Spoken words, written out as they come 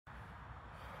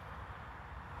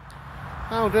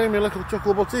How do my little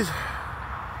chuckle butties?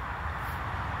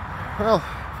 Well,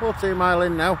 14 mile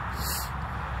in now.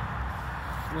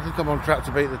 I think I'm on track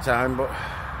to beat the time, but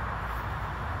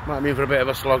might mean for a bit of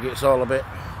a slog. It's all a bit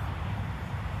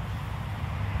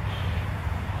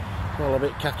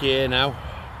khaki here now,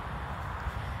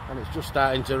 and it's just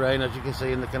starting to rain, as you can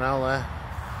see in the canal there.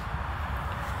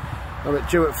 I'm at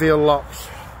Chewett Locks.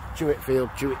 Chewett.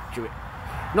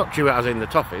 Not Chewett as in the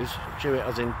toffees, Chewett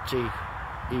as in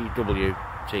T-E-W-T.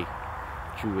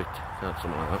 Chewett,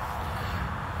 something like that.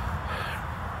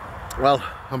 Well,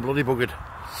 I'm bloody buggered.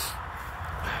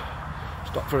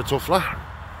 Stop for a tuffler.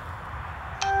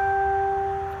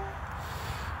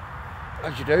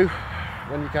 As you do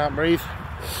when you can't breathe.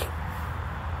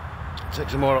 Take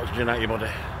some more oxygen out of your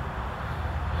body.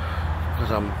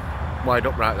 Because I'm wide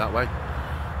upright that way.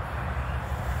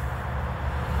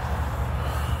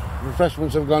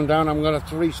 Refreshments have gone down. I'm going to have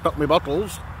to restock my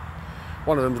bottles.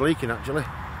 One of them's leaking actually,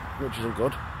 which isn't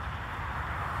good.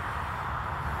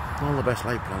 All the best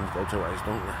laid plans go to waste,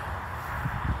 don't they?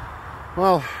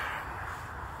 Well,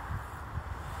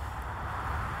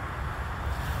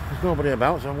 there's nobody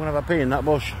about, so I'm going to have a pee in that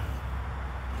bush.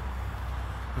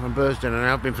 I'm bursting and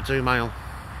I've been for 2 miles.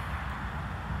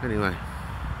 Anyway,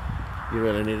 you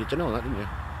really needed to know that, didn't you?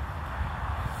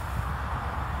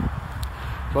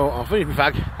 So I'll finish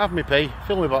my fag, have my pee,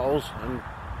 fill my bottles and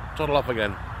toddle off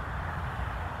again.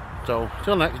 So,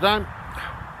 till next time,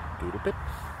 doodle pip.